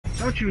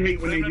Don't you hate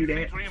when they do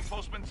that?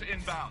 Reinforcements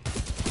inbound.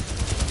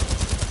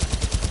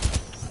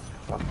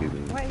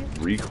 Fucking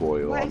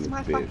recoil what on is this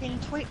my bitch. fucking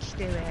Twitch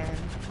doing?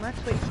 My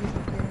Twitch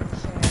isn't doing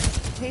shit.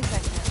 2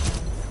 seconds.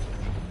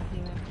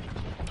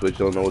 Yeah. Twitch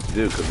don't know what to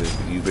do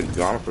because you've been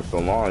gone for so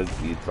long.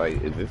 It's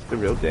like, is this the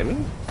real Demi?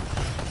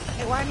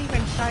 It won't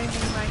even show me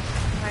my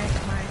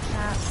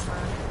chat,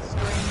 my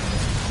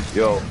screen.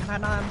 Yo. I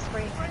know I'm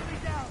screaming.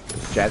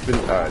 Twitch has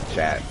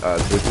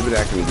been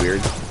acting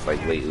weird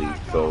like lately.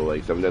 So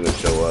like something doesn't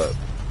show up.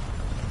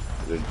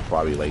 They're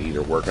probably like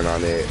either working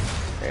on it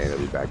and it'll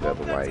be back up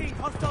in like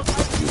a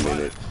few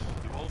minutes.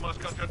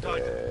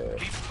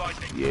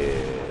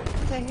 Yeah.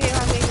 So who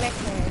are we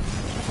licking?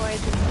 The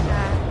boys in the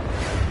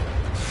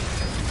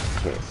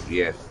chat.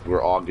 Yes,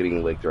 we're all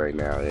getting licked right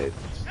now. It's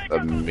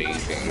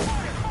amazing.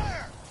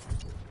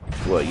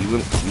 What, you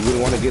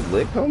wouldn't want to get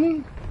licked,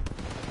 homie?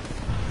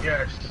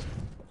 Yes.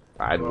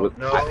 I would.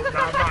 No,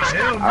 not by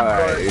him.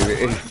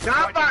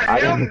 Not by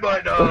him,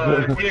 but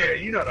yeah,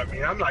 you know what I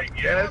mean. I'm like,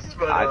 yes,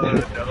 but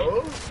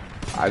no.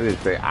 I didn't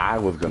say I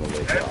was gonna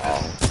lick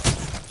y'all.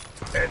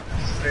 At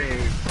the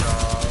same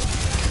time.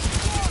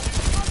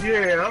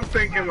 Yeah, I'm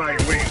thinking like,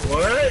 wait,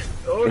 what?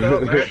 Hold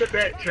up, I had to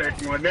back check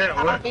on that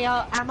one.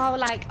 I'm all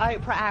like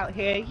Oprah out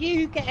here.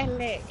 You get a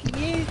lick.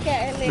 You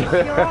get a lick.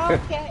 You're all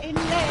getting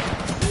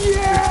licked.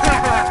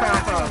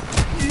 Yeah!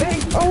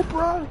 Thanks,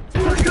 Oprah.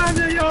 Look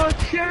under your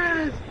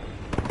chest.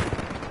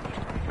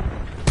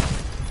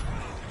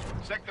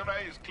 Sector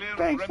A is clear.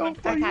 Thanks,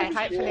 okay,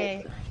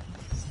 hopefully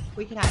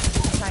we can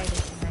actually play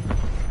this thing.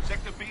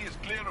 Sector B is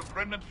clear of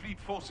remnant fleet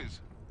forces.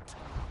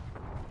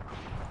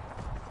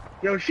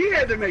 Yo, she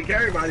had to make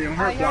everybody on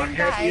her block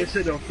happiest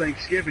on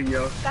Thanksgiving,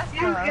 yo. That's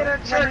you get a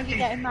turkey. You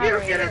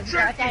get a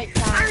turkey.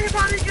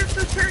 Everybody gets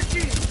a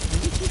turkey.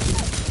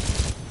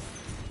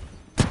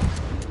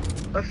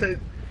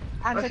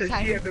 I'm I just said she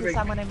talking had to to make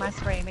someone in my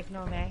stream.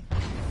 Ignore me.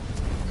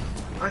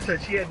 I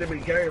said she had to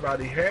make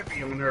everybody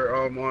happy on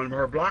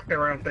her block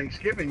around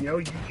Thanksgiving, yo.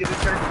 You get a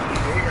turkey.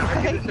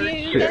 I get a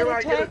turkey.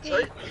 Everybody get a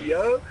turkey,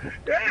 yo.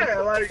 Yeah,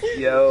 like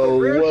yo,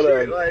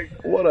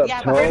 what up,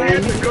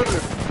 Tony?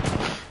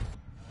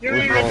 You don't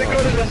even have to go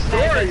to the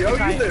store, yo.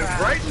 You live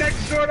right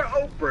next door to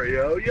Oprah,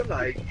 yo. You're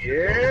like,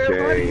 yeah,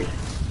 buddy.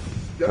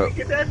 Let me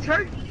get that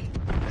turkey.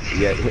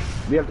 Yeah,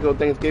 we have to go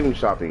Thanksgiving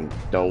shopping.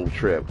 Don't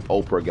trip.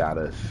 Oprah got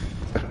us.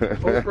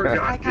 Oprah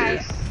got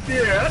this.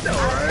 Yeah, I know,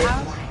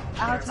 right?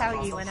 I'll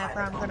tell you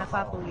whenever I'm gonna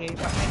bubble you, but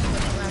make sure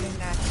you're running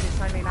there because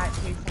it's only like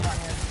 2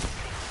 seconds.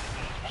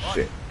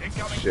 Shit.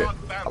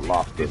 I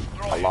lost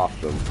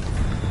him.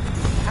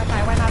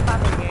 Okay, when I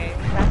bubble you,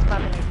 that's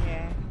bubbling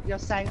you. You're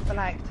safe for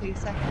like 2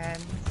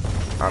 seconds.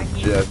 I'm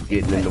just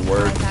getting into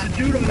work.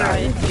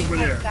 Damage.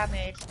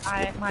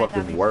 What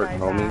is work,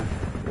 homie?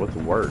 What's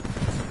work? I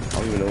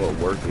don't even know what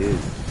work is.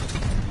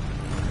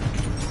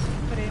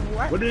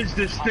 What is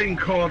this thing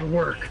called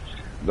work?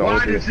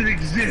 Why does it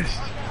exist?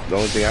 The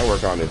only thing I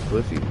work on is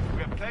pussy.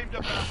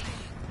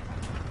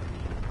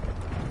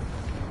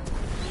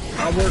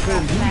 I work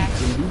on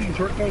duties, and duties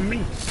work on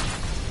me.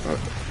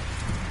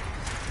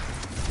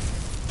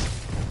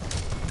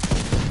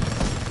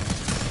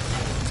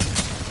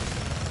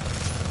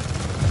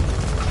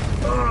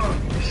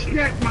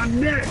 Snack my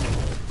neck!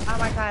 Oh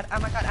my god,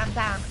 I'm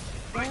down.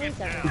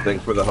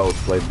 Thanks for the host,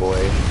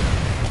 Playboy.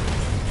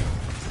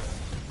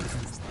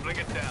 Bring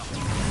it down.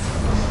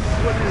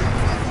 What is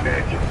this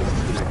magic?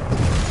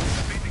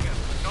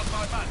 Not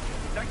my man.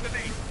 Take the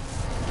lead.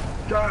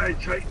 Die,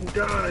 Titan,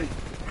 die!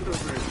 Get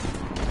over here.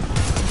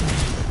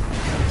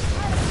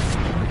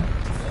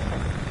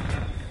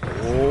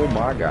 Oh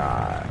my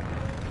god.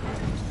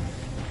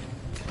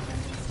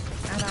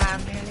 And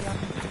I'm nearly on.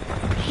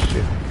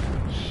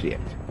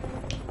 Shit.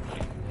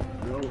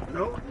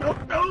 No!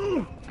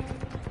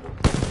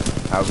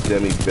 How's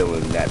Demi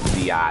feeling, that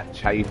biatch?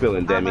 How you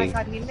feeling, Demi? Oh my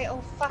god, you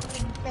little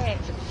fucking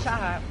bitch.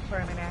 Shut up for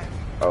a minute.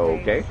 Oh,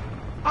 okay.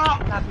 Oh,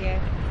 love you.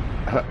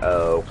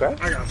 Okay.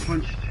 I got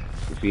punched.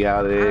 You see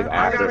how it is?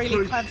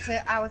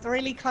 I was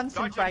really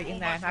concentrating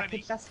there and I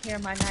could just hear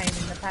my name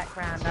in the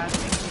background. I was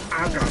thinking,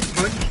 I got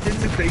punched in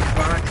the face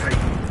by a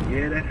Titan.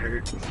 Yeah, that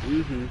hurt.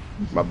 Mm-hmm.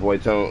 My boy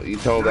Tone, you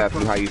told ask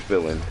him how you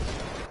feeling.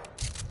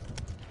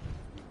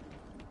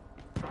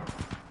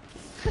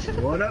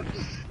 What up?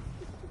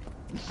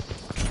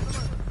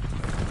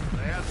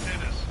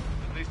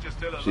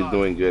 She's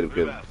doing good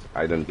because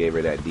I done gave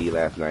her that D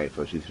last night,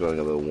 so she's feeling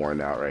a little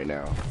worn out right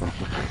now.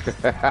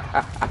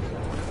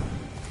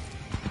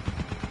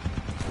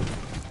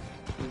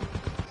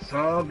 It's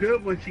all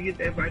good once you get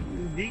that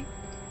vitamin D.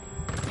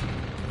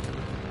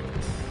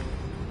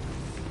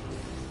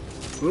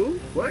 Who?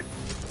 What?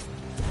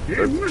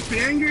 Yeah, you must be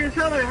angry as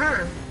hell at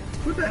her.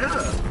 What the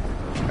hell?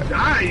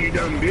 Die, you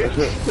dumb bitch.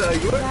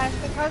 yeah, it's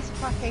because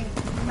fucking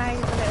May's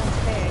a little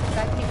bitch. I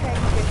keep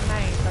getting good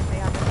May from the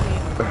other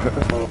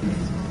team.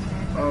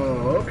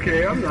 Oh,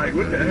 okay. I'm like,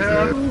 what the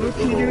hell? What's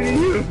she doing to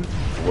you?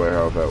 Where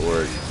how's that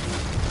work?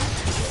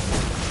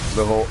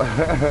 The whole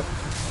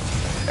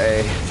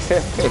hey.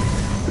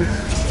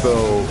 So,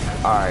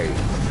 alright.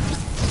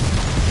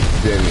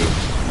 Jimmy,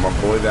 my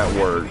boy's at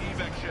work.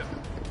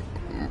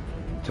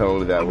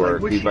 Tony's at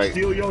work. Would He's she like,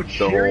 steal your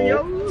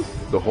Cheerios?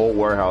 the whole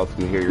warehouse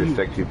can hear your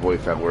sexy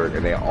voice at work,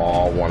 and they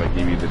all want to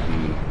give you the D.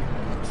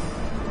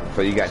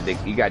 So you got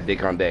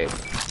dick on deck.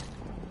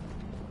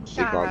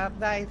 Shut up,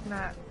 that is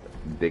not.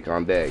 Dick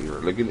on deck. You're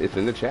looking. It's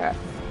in the chat.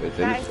 It's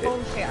in That is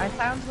bullshit. I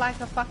sound like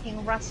a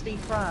fucking rusty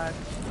frog.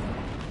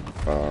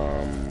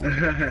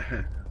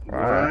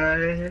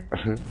 Alright.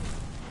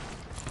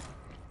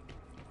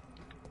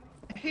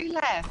 Who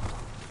left?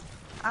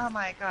 Oh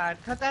my god,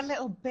 because they're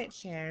little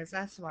bitches,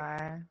 that's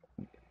why.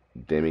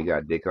 Demi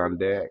got dick on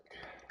deck.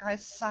 I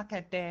suck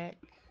a dick.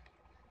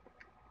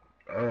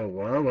 Oh,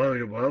 what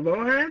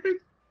happened?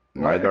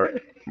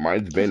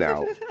 Mine's been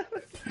out.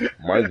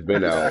 Mine's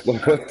been out.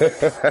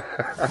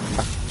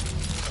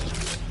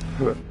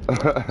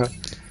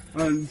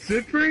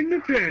 Unzipping the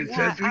pants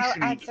as we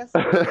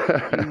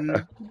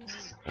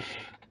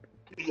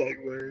speak. Like,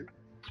 word.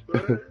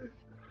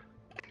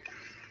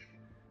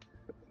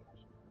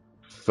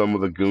 Some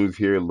of the goons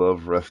here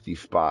love rusty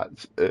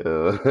spots.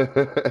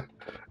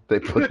 They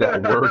put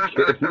that work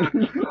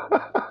in.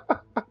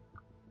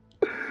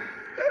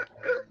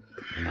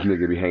 This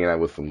nigga be hanging out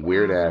with some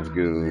weird ass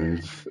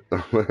goons.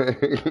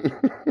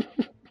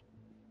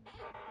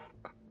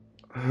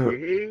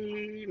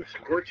 Yay, my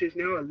Scorch is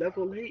now a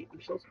level 8.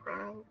 I'm so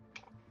proud.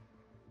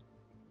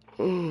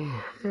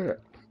 I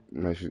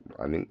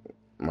think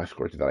my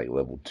Scorch is at like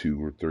level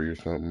 2 or 3 or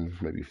something,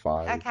 maybe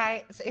 5.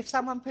 Okay, so if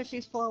someone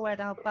pushes forward,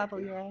 I'll bubble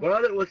you.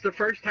 Well, it was the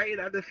first Titan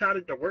I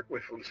decided to work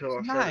with until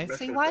I started No, see,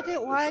 messing why with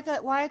do I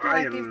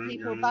give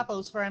people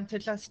bubbles for them to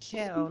just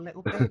chill,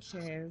 little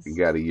bitches? You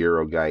got a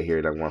Euro guy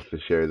here that wants to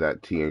share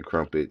that tea and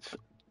crumpets.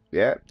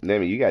 Yeah,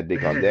 Demi, you got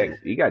dick on deck.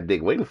 You got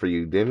dick waiting for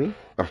you, Demi.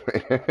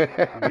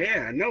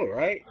 Yeah, I know,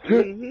 right?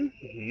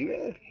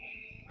 Yeah.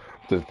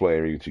 Just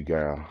playing with you,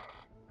 girl.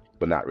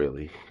 But not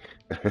really.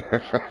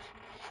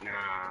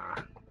 Nah.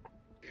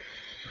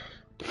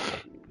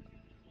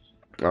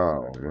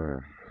 Oh,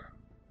 man.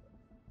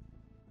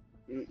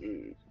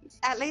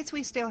 At least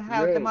we still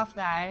held them off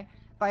though,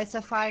 but it's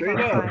a 5 on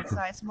 5,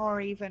 so it's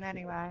more even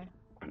anyway.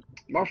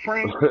 My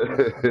friend,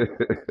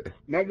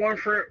 my one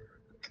friend,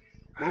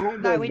 my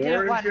homeboy. No, we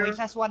didn't win. Here. We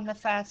just won the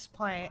first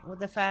point with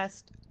the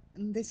first.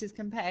 This is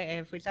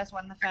competitive. We just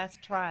won the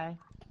first try.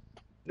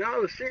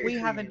 No, seriously. We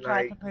haven't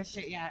tried to push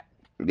it yet.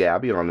 Yeah, I'll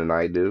be on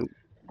tonight, dude.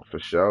 For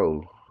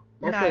sure.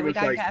 No, we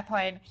don't get a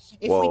point.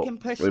 If well, we can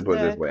push let me put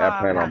it this way. I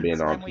plan on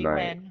being on then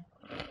tonight.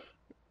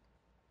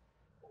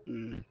 We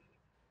win.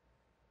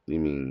 You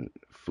mean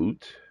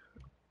food?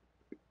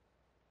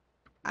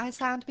 I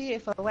sound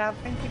beautiful. Well,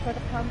 thank you for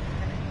the compliment.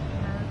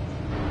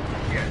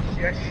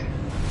 Yes.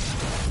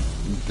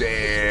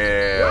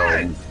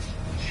 Damn. What?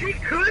 She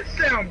could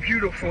sound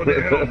beautiful to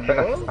him,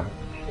 yo.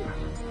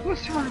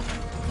 What's wrong?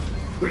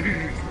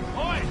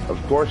 Of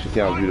course she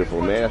sounds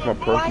beautiful, man. That's my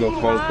personal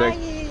phone sex.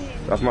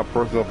 That's my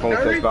personal phone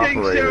sex operator.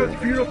 Everything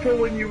sounds beautiful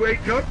when you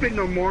wake up in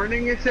the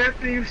morning. It's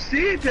after you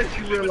see it that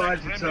you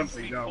realize it's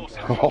something. No.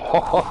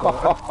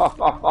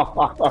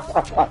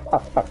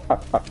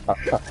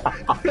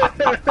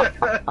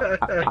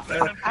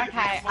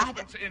 Okay,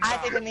 I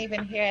didn't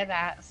even hear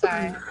that, so.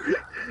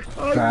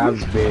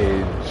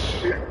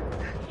 Savage.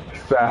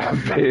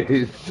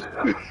 Savage.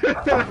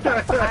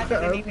 I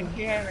didn't even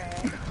hear it.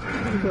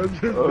 I'm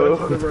just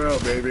messing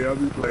around, baby. I'll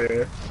be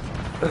playing.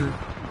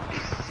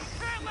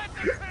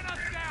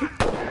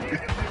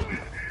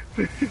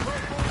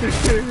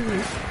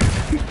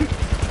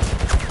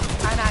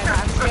 I know, but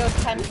I'm still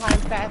 10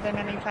 times better than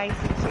any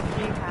basic shit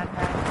you've had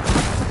there.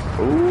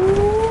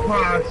 Ooh.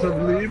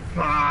 Possibly.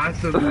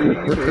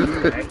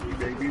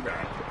 Maybe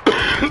not.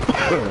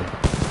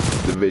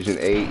 Division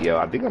 8, yo.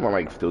 I think I'm on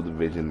like still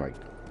Division like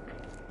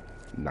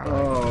 9.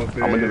 Oh,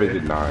 man. I'm in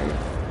Division 9.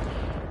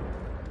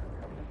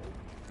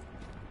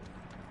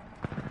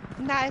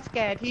 No, it's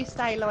good. You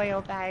stay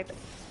loyal, babe.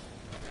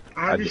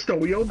 I just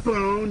stole your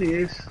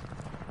bonus.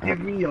 Give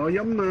me all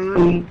your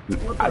money.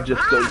 I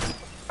just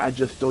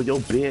stole your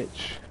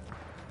bitch.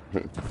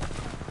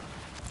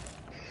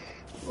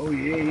 Oh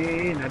yeah.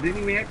 And I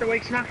didn't even have to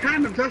waste my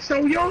condoms. I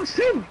stole yours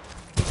too.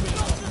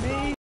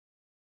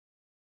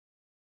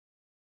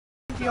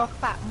 Your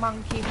fat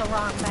monkey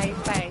Harambe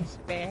face,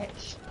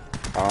 bitch.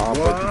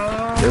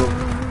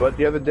 But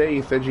the other day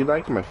you said you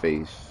liked my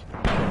face.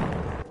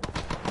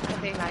 I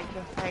do like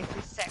your face.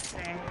 It's sexy.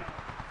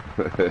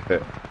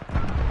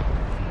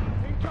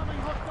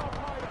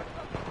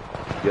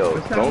 Yo,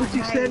 Is that what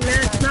you said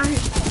last night?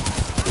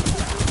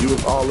 You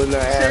was all in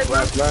that ass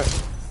last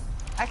night?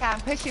 Okay, I'm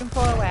pushing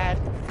forward.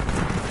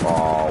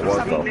 Oh, what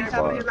Someone the can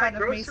jump in fuck? front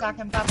of me so I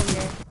can bubble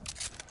you.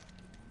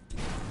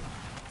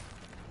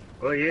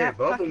 Oh yeah, That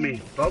bubble fucking-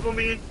 me. Bubble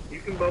me. You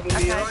can bubble me.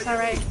 Okay, all you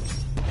sorry. want.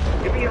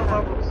 Give me your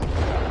bubbles.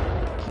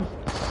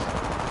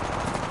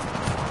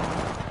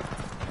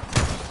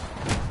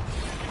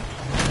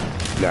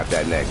 Snap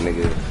that neck,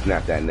 nigga.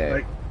 Snap that neck.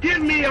 Like,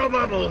 give me your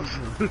bubbles.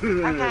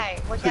 Okay,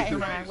 we're getting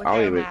there.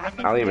 I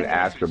don't even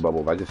ask for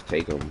bubbles. I just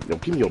take them. Yo,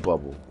 give me your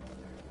bubble.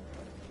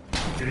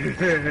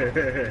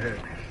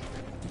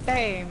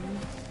 Boom.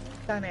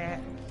 Done it.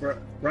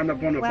 Run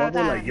up on the Well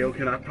bubble like, done. yo,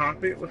 can I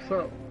pop it? What's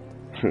up?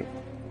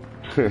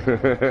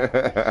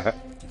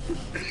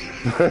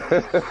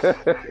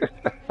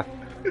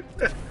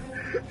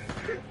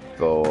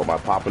 So, am I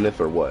popping this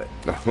or what?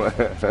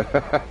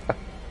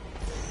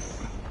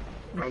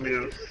 I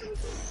mean,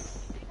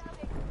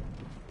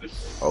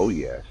 Oh,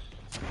 yes.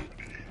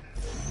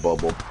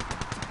 Bubble.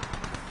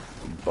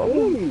 Bubble?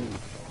 ooh,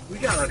 we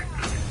got a.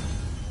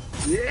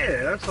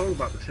 Yeah, that's what I was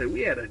about to say.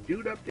 We had a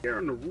dude up there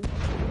on the roof.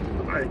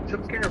 Somebody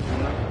took care of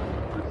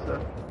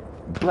him.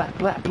 Black,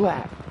 black,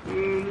 black.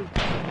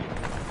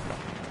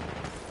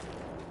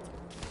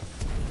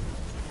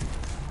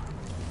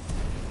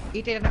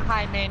 You didn't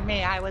high noon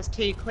me, I was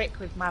too quick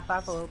with my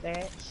bubble,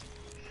 bitch.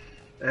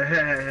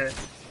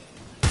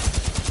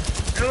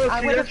 Oh,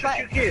 I see, would that's have what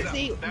you get.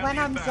 see, when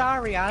I'm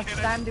Zarya,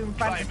 stand in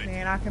front of me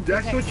and I can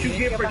That's protect what you If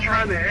get you're for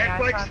trying behind to me, act I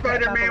like can't put a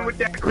Spider-Man bubble with on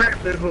that you.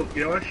 grappling hook,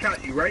 yo. I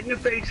shot you right in the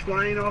face,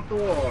 flying off the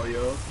wall,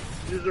 yo.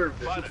 You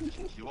deserve it. Pilot,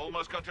 you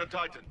almost got your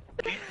Titan.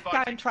 Keep Don't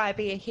fighting. try to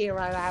be a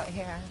hero out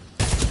here.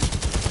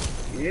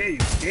 Yeah, you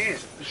can't.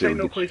 This Shit, ain't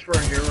no get place for a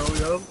hero,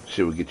 yo.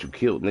 Shit will get you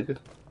killed, nigga.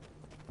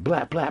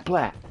 Black, black,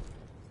 black.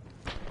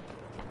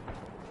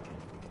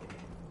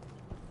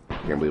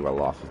 Can't believe I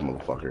lost this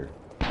motherfucker.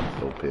 I'm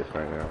so pissed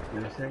right now.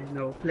 This ain't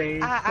no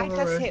place I for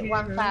just a hit hero.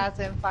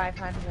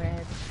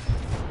 1,500.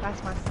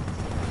 That's my...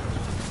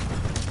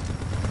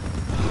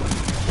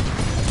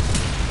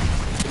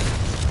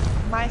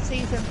 My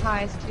season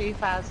high is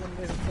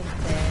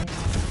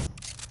 2,050.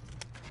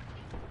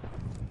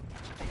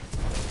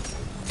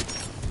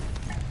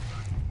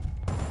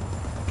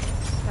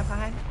 Am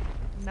I?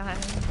 No, I'm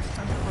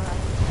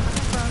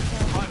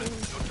Pilot,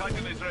 your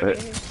Titan is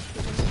ready.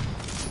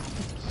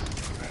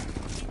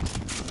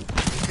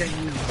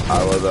 I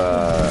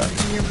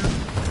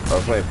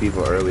was playing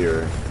FIFA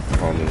earlier,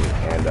 homie,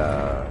 and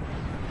I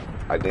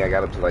think I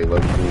got up to like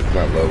level,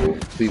 not level,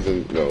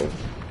 season, no,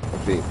 I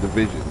think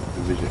Division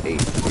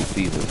 8,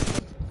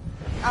 season.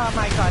 Oh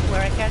my god,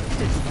 we're against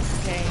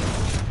this game.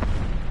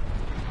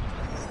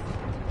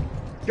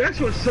 That's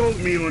what sold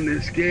me on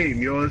this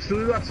game, yo. As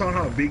soon as I saw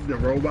how big the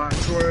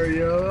robots were,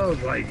 yo, I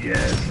was like,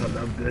 yes, I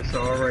love this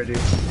already.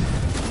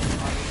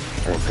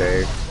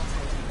 Okay.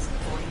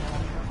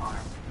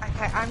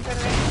 Okay, I'm gonna...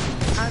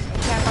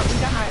 yeah, but we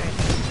don't know.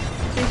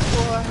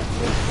 Before,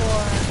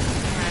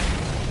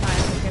 my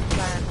good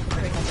plan to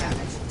bring us out.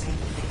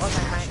 Or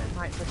they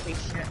might just be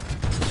shit.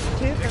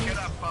 Two of them... Get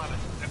up, pilot.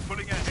 They're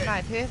pulling ahead.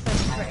 No, two of them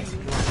pretty big.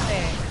 Two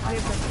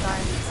of them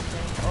dying or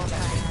something, all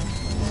that.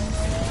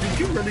 Did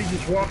you really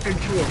just walk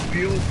into a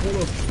field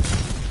full of...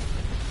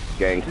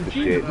 Gangsta Did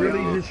you shit.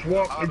 really just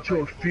walk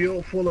into a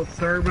field full of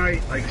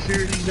thermite? Like,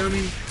 seriously,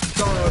 dummy?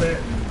 Saw all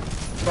that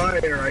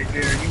fire right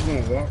there. You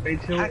gonna walk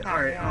into it?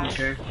 Alright,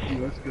 okay. Yeah,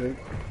 that's good.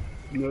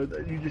 You know,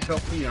 you just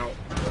helped me out.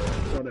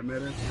 That's all that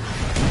matters.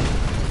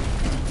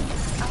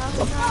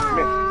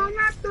 Oh,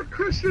 not the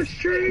Christmas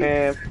tree!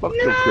 Man, fuck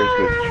the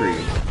Christmas tree.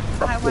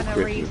 Fuck I the want a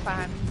Christmas.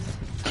 refund.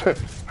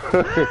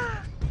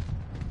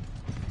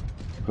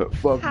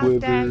 Fuck How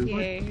with dare it.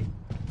 you?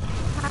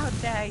 How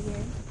dare you?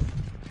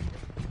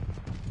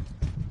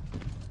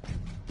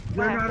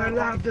 You're not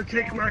allowed to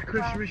take my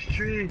Christmas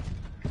tree.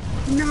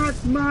 Not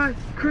my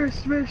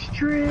Christmas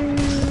tree.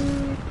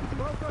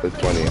 It's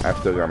funny, I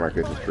still got my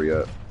Christmas tree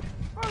up.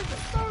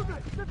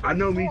 I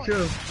know, me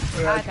too.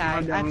 I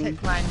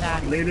took mine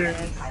down. Later.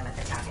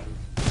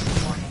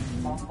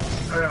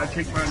 I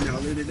take mine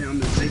down later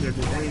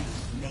today.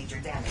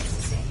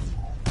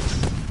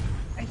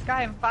 It's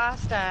going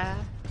faster.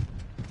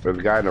 There's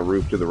a guy on the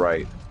roof to the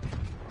right.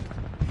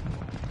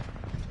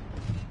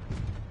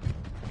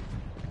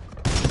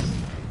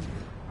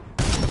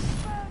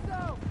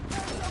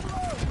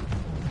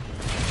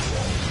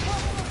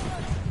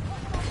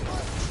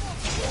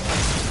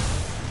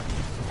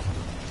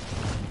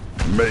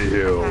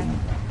 Mayhem.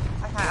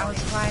 Okay, I was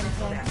trying to...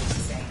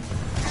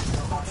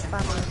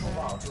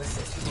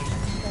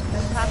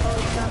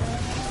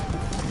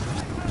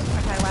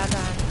 Okay, well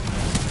done.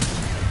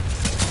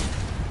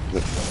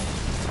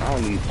 I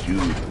don't need you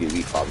to give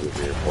me positive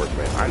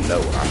reinforcement. I know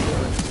what I'm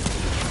doing.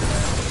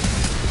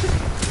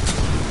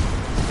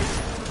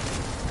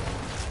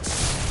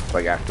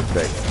 Like after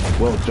sex.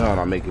 Well done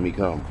on making me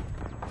come.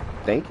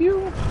 Thank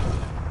you?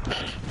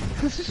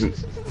 Isn't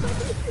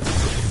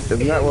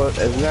that what?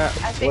 Isn't that?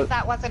 I think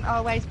that wasn't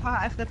always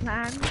part of the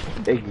plan.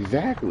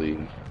 Exactly.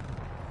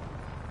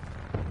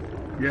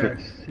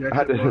 Yes, yes, I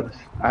had this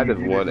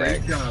one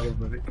ex. I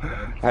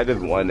I had this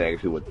one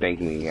ex who would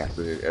thank me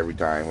after every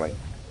time, like,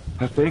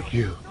 thank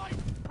you.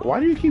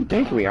 Why do you keep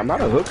thanking me? I'm not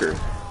a hooker.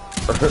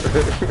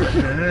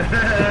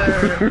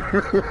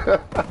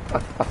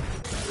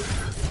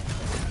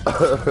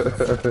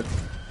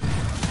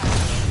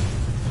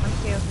 My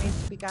shield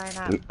needs to be going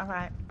up.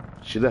 Alright.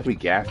 She left me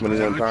gas money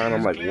one time.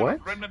 I'm like, what?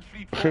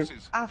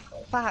 Oh,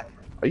 fuck.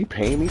 Are you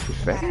paying me for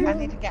sex? I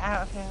need to get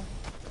out of here.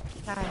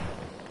 No.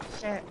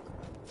 Shit.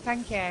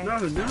 Thank you. No,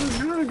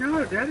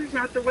 that is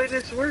not the way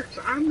this works.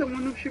 I'm the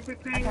one who should be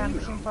paying Okay, I'm you.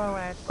 pushing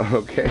forward.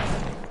 Okay.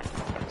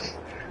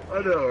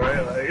 I know,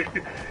 right?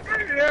 Like,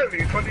 that'd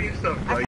be funny and stuff. Like,